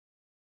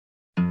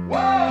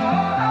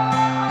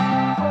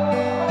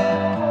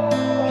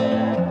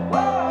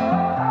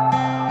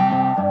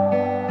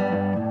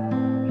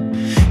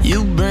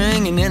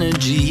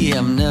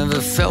I've never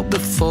felt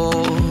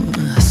before.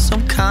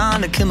 Some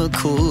kind of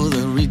chemical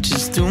that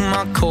reaches through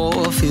my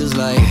core. Feels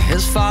like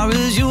as far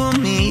as you and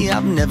me,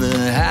 I've never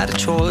had a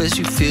choice.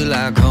 You feel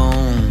like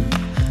home.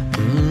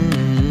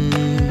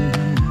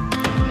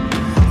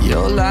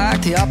 You're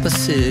like the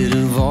opposite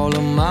of all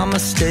of my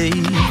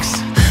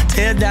mistakes.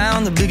 Tear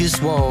down the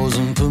biggest walls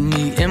and put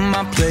me in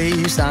my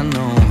place. I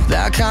know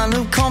that kind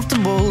of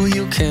comfortable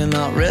you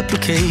cannot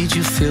replicate.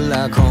 You feel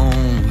like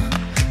home.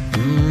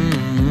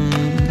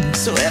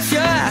 So if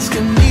you're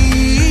asking me,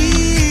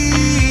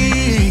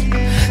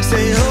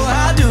 say, oh,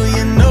 how do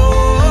you know?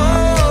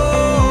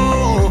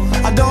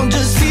 I don't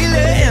just feel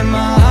it in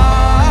my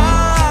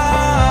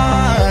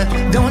heart.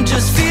 Don't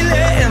just feel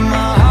it in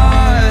my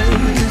heart.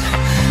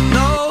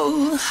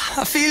 No,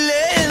 I feel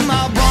it in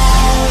my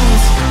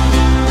bones.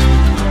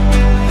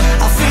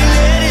 I feel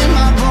it in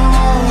my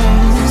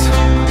bones.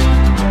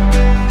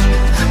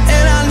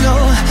 And I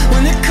know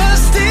when it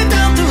cuts deep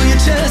down through your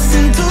chest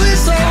into your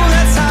soul,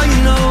 that's how you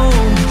know.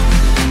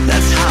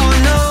 That's how I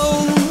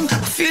know. I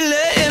feel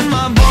it in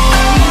my bones.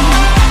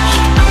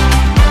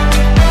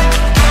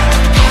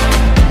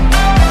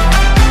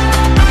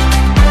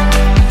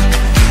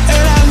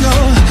 And I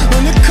know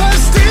when it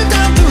cuts deep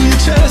down through your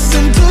chest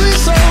into your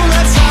soul,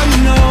 that's how you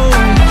know.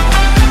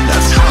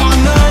 That's how I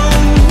know.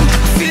 I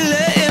feel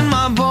it in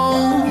my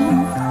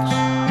bones.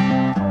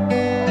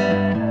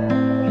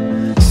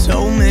 So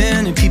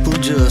many people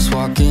just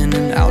walk in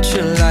and out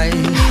your life.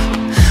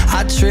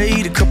 I'd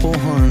trade a couple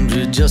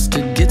hundred just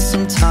to get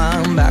some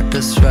time back,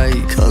 that's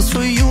right. Cause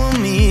for you and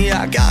me,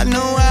 I got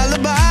no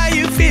alibi.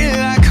 You feel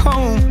like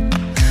home.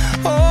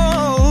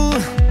 Oh,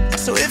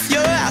 so if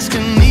you're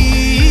asking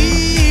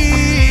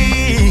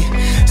me,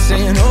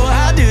 saying, oh,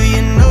 how do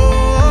you know?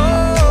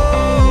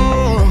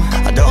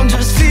 I don't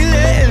just feel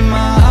it in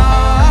my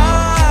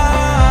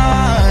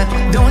heart.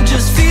 Don't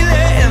just feel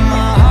it in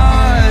my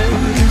heart.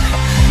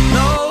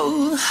 No,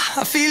 I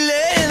feel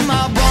it in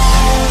my bones.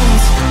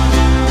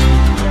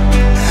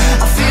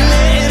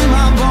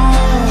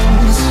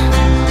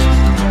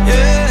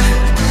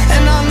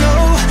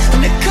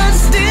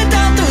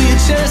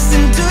 Just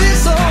into your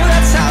soul,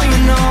 that's how you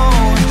know.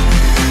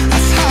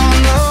 That's how I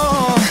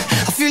know.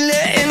 I feel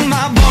it in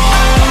my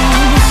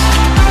bones.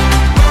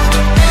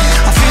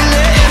 I feel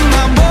it in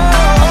my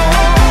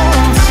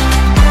bones.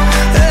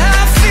 I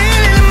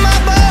feel it in my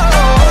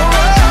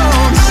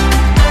bones.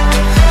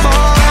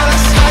 Oh,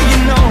 that's how you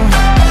know.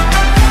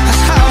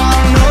 That's how I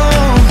know.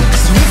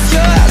 So if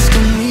you're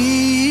asking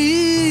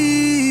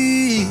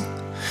me,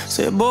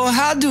 say, boy,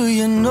 how do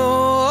you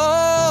know?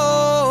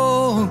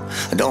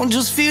 I don't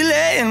just feel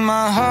it in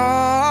my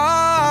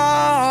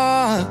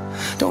heart.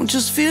 Don't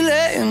just feel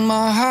it in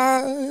my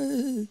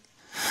heart.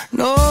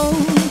 No,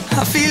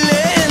 I feel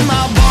it in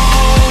my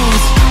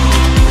bones.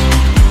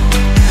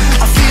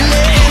 I feel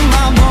it in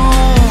my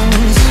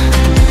bones.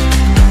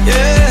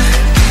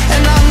 Yeah,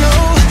 and I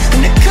know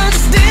when it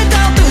cuts deep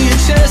down through your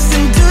chest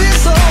into your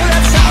soul,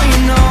 that's how you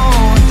know.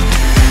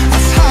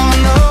 That's how I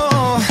know.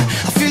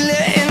 I feel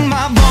it in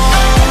my bones.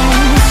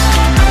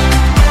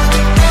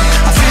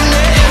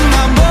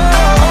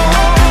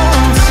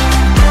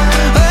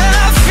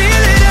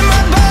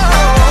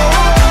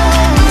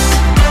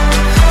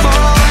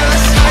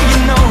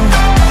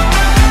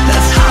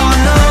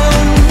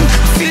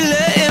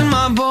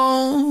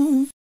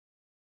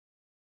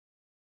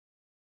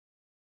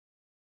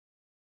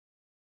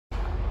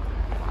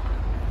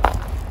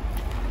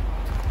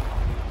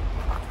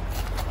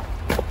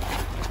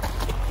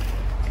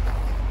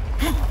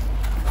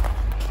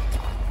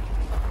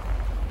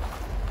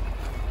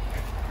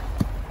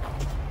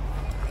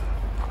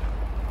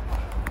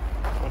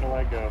 Where do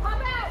I go?